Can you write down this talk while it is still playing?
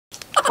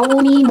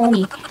Holy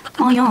moly.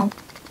 Oh, yeah.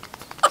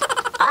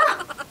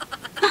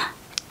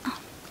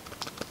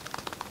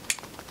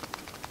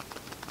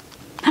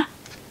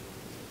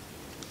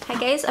 Hi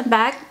guys, I'm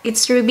back.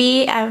 It's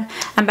Ruby. I'm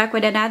back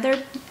with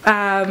another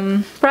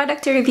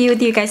product to review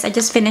with you guys. I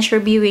just finished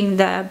reviewing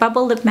the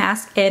bubble lip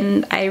mask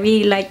and I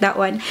really like that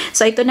one.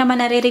 So ito naman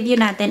na re-review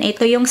natin.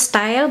 Ito yung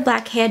Style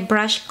Blackhead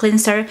Brush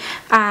Cleanser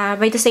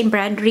by the same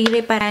brand,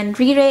 Rire pa rin.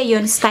 Rire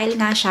yun, Style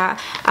nga siya.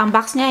 Ang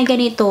box niya ay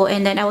ganito,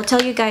 and then I will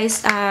tell you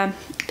guys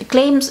the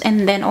claims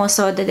and then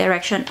also the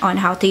direction on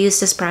how to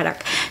use this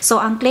product. So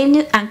ang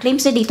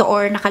claims niya dito,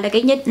 or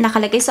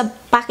nakalagay sa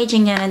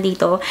packaging niya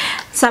nandito,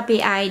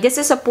 sabi ay, this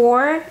is a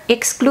pore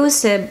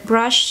exclusive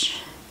brush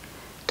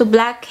to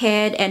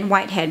blackhead and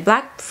whitehead.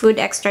 Black food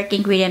extract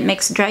ingredient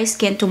makes dry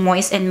skin to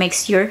moist and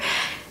makes your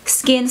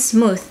skin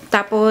smooth.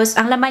 Tapos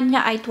ang laman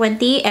niya ay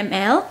 20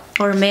 ml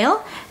or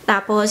ml.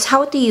 Tapos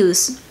how to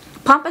use.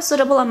 Pump a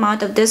suitable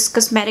amount of this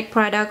cosmetic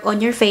product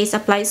on your face.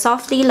 Apply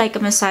softly like a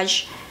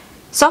massage,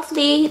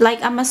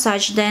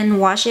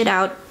 then wash it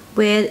out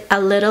with a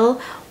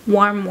little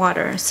warm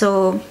water.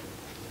 So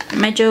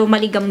medyo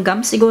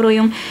maligamgam siguro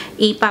yung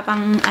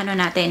ipapang ano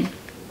natin.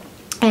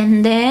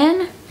 And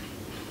then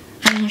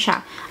ayun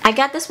siya. I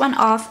got this one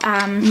off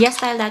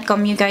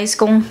yesstyle.com, you guys.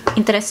 Kung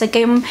interested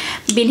kayong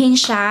bilhin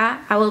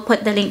siya, I will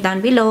put the link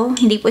down below.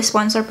 Hindi po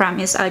sponsor,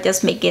 promise. I'll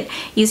just make it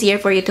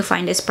easier for you to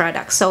find this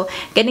product. So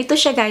ganito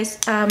siya, guys.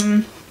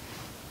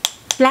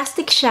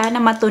 Plastic siya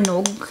na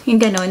matunog,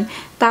 yung ganun.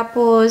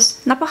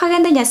 Tapos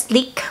napakaganda niya,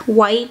 sleek,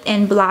 white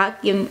and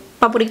black, yung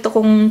paborito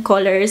kong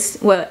colors,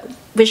 well,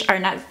 which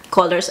are not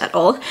colors at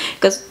all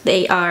because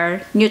they are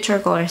neutral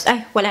colors.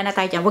 Ay, wala na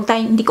tayo dyan. Wag tayo,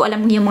 hindi ko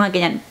alam yung mga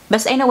ganyan.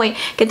 Basta anyway,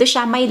 ganito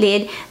siya, may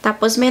lid.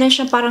 Tapos meron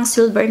siyang parang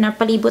silver na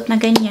palibot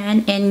na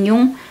ganyan. And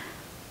yung,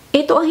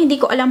 ito ang hindi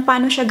ko alam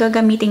paano siya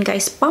gagamitin,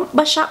 guys. Pump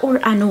ba siya or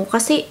ano?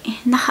 Kasi,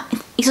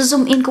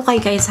 iso-zoom in ko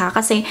kay guys ha.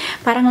 Kasi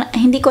parang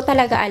hindi ko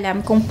talaga alam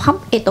kung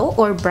pump ito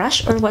or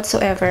brush or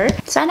whatsoever.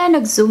 Sana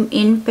nag-zoom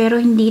in pero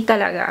hindi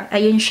talaga.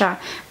 Ayun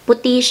siya.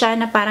 Puti siya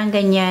na parang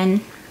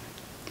ganyan.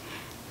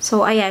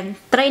 So, ayan.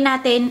 Try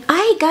natin.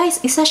 Ay,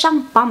 guys, isa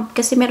siyang pump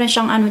kasi meron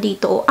siyang ano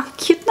dito. Ang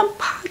cute ng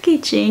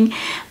packaging.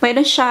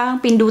 Meron siyang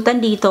pindutan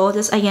dito.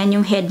 Tapos, ayan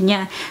yung head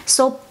niya.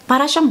 So,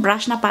 para siyang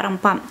brush na parang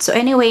pump. So,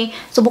 anyway,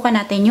 subukan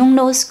natin. Yung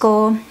nose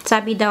ko,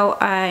 sabi daw,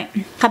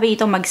 sabi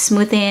dito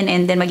mag-smoothen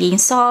and then magiging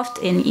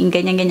soft and yung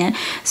ganyan-ganyan.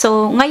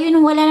 So, ngayon,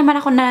 wala naman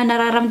ako na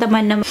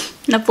nararamdaman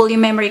na full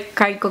yung memory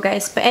card ko,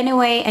 guys. But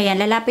anyway, ayan,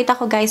 lalapit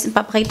ako, guys.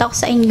 Papakita ko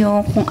sa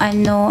inyo kung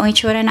ano ang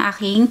itsura ng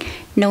aking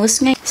nose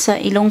ngayon. Sa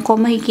ilong ko,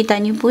 makikita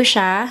niyo po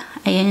siya.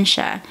 Ayan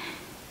siya.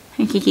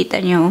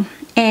 Makikita niyo.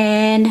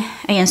 And,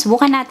 ayan,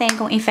 subukan natin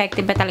kung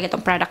effective ba talaga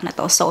itong product na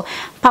to. So,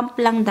 pump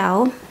lang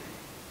daw.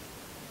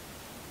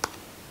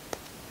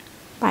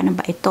 Paano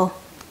ba ito?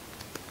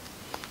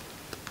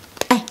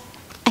 Ay!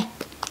 Ay!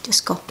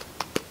 Diyos ko.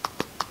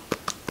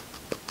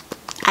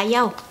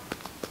 Ayaw!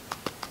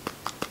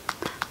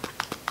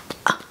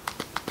 Ah.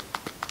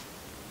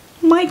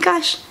 My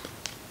gosh!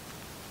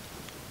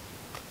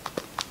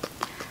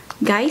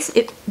 Guys,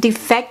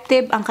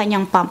 defective ang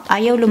kanyang pump.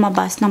 Ayaw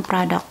lumabas ng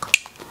product.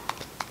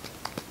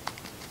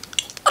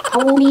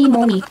 Holy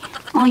moly!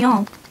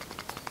 Ayaw!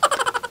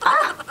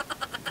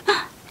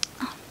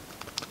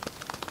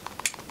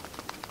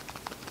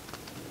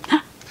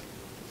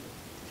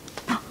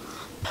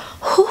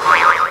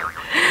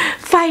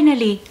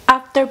 Finally,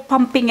 after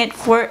pumping it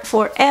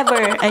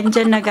forever,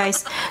 andyan na,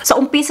 guys. So,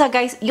 umpisa,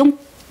 guys, yung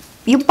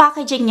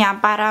packaging niya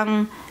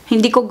parang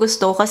hindi ko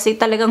gusto kasi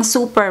talagang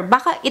super.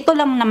 Baka ito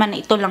lang naman,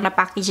 ito lang na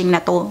packaging na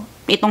to.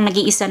 Itong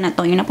nag-iisa na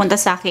to, yung napunta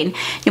sa akin,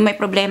 yung may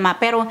problema.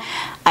 Pero,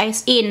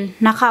 as in,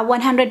 naka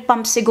 100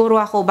 pumps siguro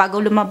ako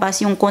bago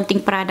lumabas yung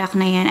konting product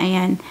na yan.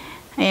 Ayan.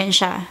 Ayan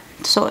siya.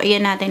 So,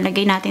 ayan natin.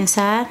 Lagay natin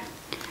sa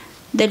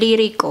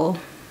daliri ko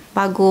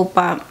bago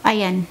pa,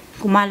 ayan,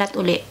 kumalat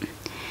uli.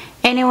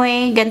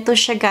 Anyway, ganito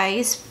siya,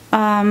 guys.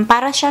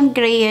 Para siyang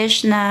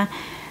grayish na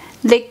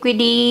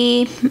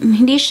liquidy.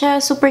 Hindi siya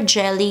super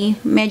jelly.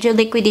 Medyo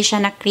liquidy siya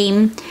na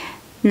cream.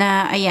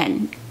 Na,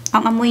 ayan.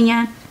 Ang amoy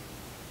niya,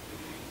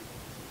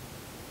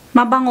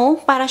 mabango.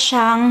 Para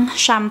siyang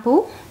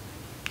shampoo.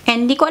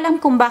 And di ko alam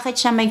kung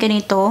bakit siya may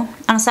ganito.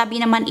 Ang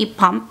sabi naman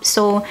i-pump.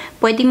 So,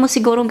 pwede mo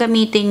sigurong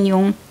gamitin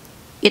yung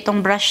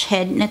itong brush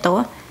head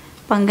nito.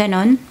 Pang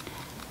ganon.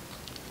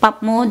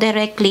 Pump mo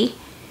directly.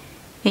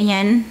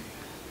 Ganyan.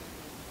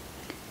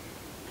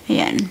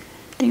 Ayan.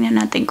 Tingnan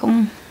natin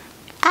kung...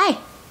 Ay!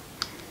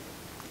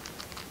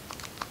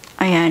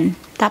 Ayan.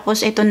 Tapos,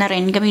 ito na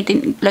rin.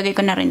 Lagay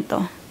ko na rin to.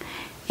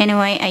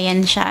 Anyway,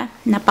 ayan siya.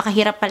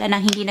 Napakahirap pala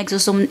ng hindi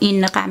nagsusum in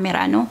na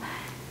camera, no?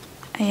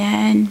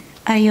 Ayan.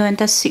 Ayun.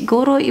 Tapos,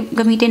 siguro,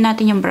 gamitin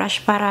natin yung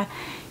brush para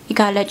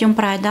ikalat yung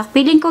product.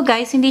 Feeling ko,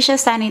 guys, hindi siya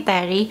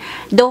sanitary.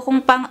 Though,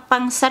 kung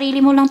pang sarili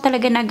mo lang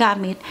talaga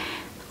nagamit,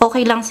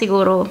 okay lang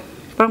siguro.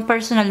 Pang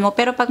personal mo.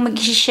 Pero, pag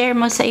mag-share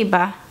mo sa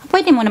iba,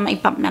 pwede mo naman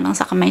i-pump na lang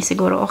sa kamay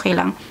siguro, okay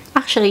lang.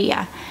 Actually,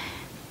 yeah.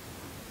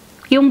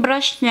 Yung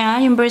brush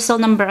niya, yung bristle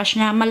ng brush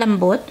niya,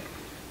 malambot.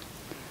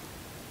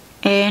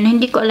 And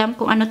hindi ko alam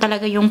kung ano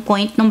talaga yung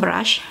point ng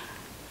brush.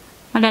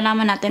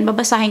 Malalaman natin.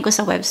 Babasahin ko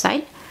sa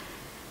website.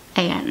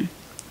 Ayan.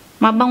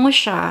 Mabango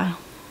siya.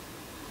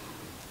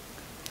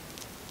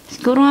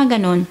 Siguro nga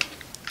ganun.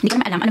 Hindi ko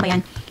naman alam. Ano ba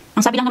yan?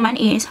 Ang sabi lang naman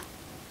is,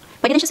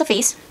 pwede din siya sa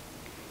face.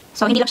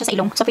 So, hindi lang siya sa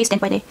ilong. Sa face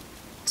din pwede.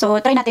 So,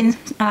 try natin.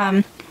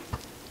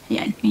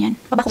 Ayan. Ayan.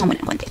 Baba ko nga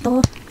muna ng konti.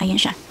 Ito. Ayan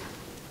siya.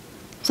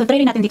 So,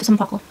 try rin natin dito sa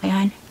mukha ko.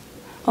 Ayan.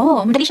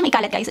 Oh, madali siyang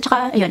ikalat guys. At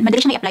saka, ayun, madali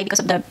siyang i-apply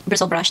because of the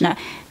bristle brush na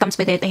comes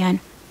with it.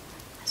 Ayan.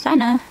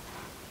 Sana.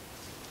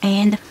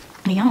 And,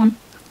 ayan.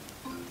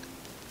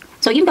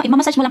 So, yun ba,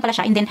 mamassage mo lang pala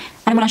siya and then,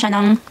 ano mo lang siya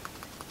ng,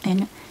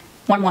 ayan,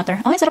 warm water.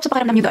 Oh, sarap sa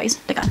pakiramdam you guys.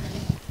 Teka.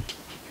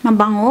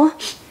 Mabango.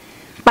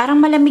 Parang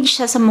malamig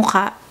siya sa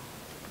mukha.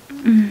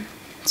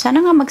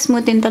 Sana nga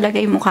mag-smooth din talaga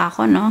yung mukha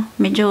ko, no?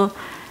 Medyo,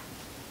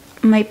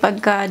 may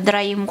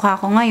pagka-dry yung mukha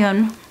ko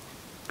ngayon.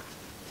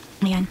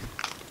 Ayan.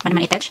 Paano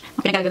naman i-touch?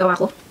 Ang pinagagawa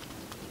ko.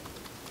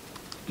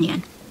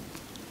 Ayan.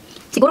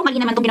 Siguro mali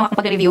naman itong ginawa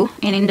kong pag-review.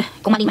 And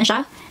kung mali man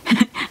siya,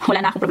 wala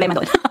na akong problema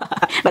doon.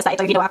 Basta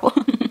ito yung ginawa ko.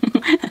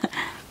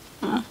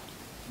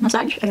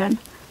 Massage. Ayan.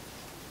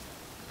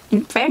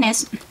 In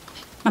fairness,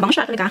 mabango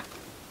siya talaga.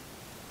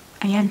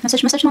 Ayan.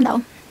 Massage lang daw.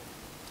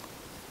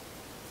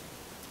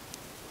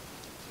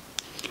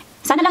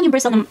 Sana lang yung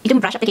bristle ng yung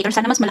brush applicator,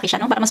 sana mas malaki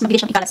siya, no? Para mas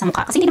mabilis siyang ikalat sa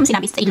mukha. Kasi hindi naman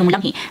sinabi sa ilong mo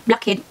lang, eh.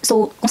 Blackhead.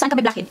 So, kung saan ka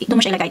may blackhead, ito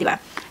mo siya ilagay,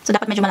 diba? So,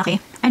 dapat medyo malaki.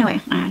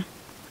 Anyway.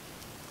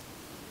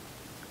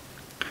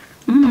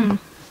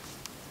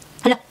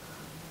 Hala.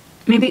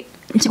 Maybe,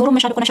 siguro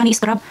masyado ko na siyang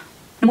ni-scrub.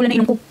 Namula na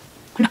ilong ko.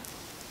 Hala.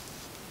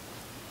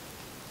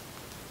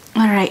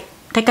 Alright.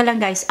 Teka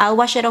lang, guys. I'll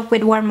wash it off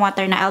with warm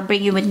water na. I'll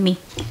bring you with me.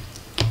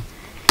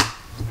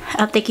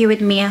 I'll take you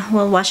with me.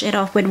 We'll wash it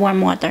off with warm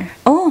water.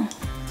 Oh!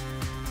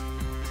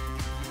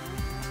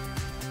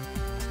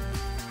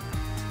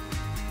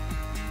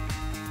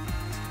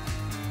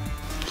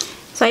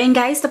 So, ayan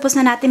guys, tapos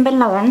na natin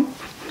banlawan.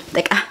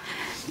 Teka,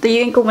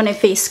 tuyuin ko muna yung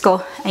face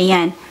ko.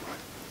 Ayan.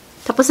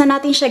 Tapos na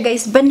natin siya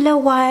guys,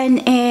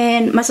 banlawan.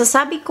 And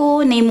masasabi ko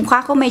na yung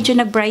mukha ko medyo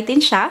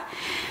nag-brighten siya.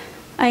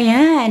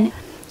 Ayan.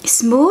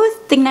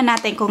 Smooth. Tingnan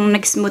natin kung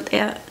nag-smooth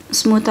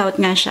smooth out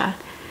nga siya.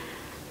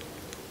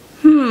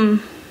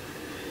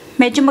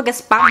 Medyo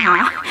magaspang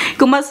ha.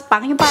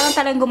 Gumaspang. Yung parang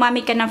talagang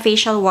gumamit ka ng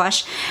facial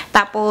wash.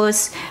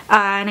 Tapos,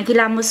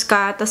 naghilamos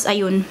ka. Tapos,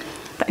 ayun.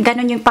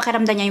 Ganon yung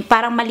pakiramdam niya. Yung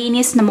parang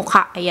malinis na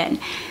mukha.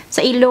 Ayan. Sa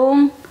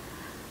ilong,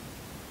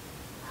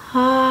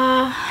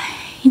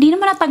 hindi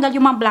naman natanggal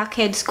yung mga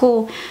blackheads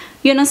ko.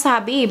 Yun ang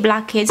sabi,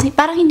 blackheads.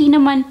 Parang hindi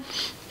naman,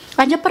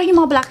 andyan pa rin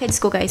yung mga blackheads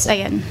ko, guys.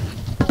 Ayan.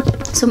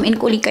 Zoom in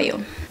ko ulit kayo.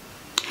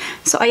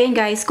 So, ayan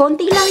guys.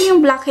 Konti lang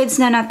yung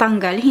blackheads na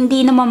natanggal.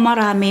 Hindi naman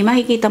marami.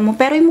 Makikita mo.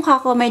 Pero yung mukha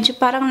ko, medyo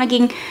parang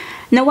naging,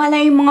 nawala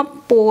yung mga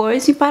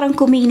pores. Yung parang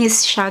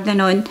kuminis siya.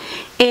 Ganon.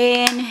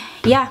 And,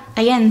 yeah.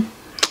 Ayan.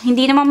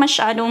 Hindi naman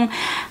masyadong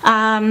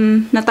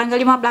natanggal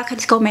yung mga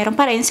blackheads ko. Meron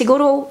pa rin.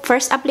 Siguro,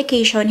 first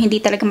application,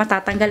 hindi talaga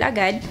matatanggal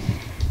agad.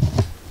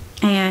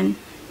 Ayan.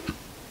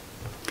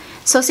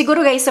 So,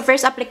 siguro guys, sa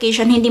first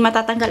application, hindi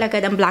matatanggal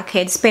agad ang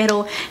blackheads.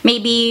 Pero,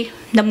 maybe,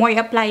 the more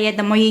you apply it,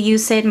 the more you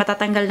use it,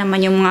 matatanggal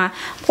naman yung mga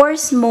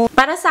pores mo.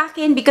 Para sa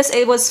akin, because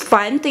it was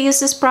fun to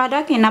use this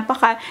product, and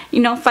napaka,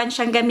 fun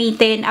siyang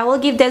gamitin, I will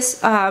give this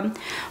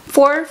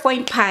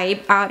 4.5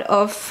 out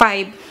of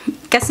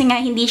 5. Kasi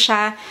nga, hindi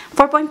siya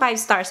 4.5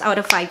 stars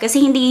out of 5. Kasi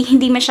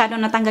hindi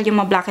masyadong natanggal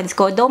yung mga blackheads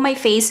ko. Though my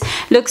face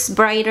looks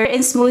brighter and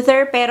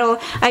smoother. Pero,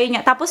 ayun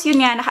nga. Tapos yun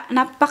nga,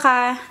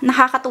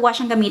 nakakatuwa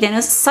siyang gamitin.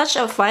 It's such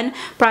a fun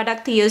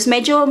product to use.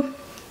 Medyo,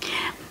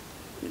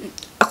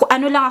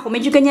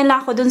 medyo ganyan lang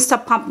ako dun sa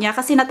pump niya.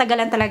 Kasi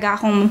natagalan talaga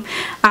akong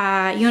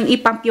yung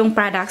i-pump yung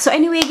product. So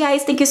anyway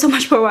guys, thank you so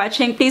much for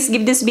watching. Please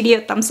give this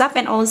video a thumbs up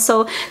and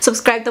also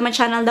subscribe to my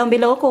channel down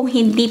below kung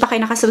hindi pa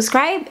kayo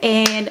nakasubscribe.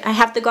 And I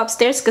have to go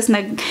upstairs kasi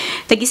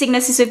nagising na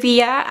si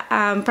Sophia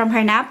from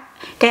her nap.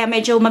 Kaya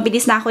medyo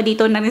mabilis na ako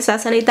dito na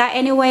nagsasalita.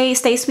 Anyway,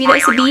 stay sweet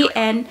as a bee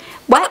and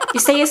what?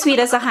 You stay as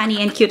sweet as a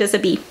honey and cute as a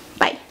bee.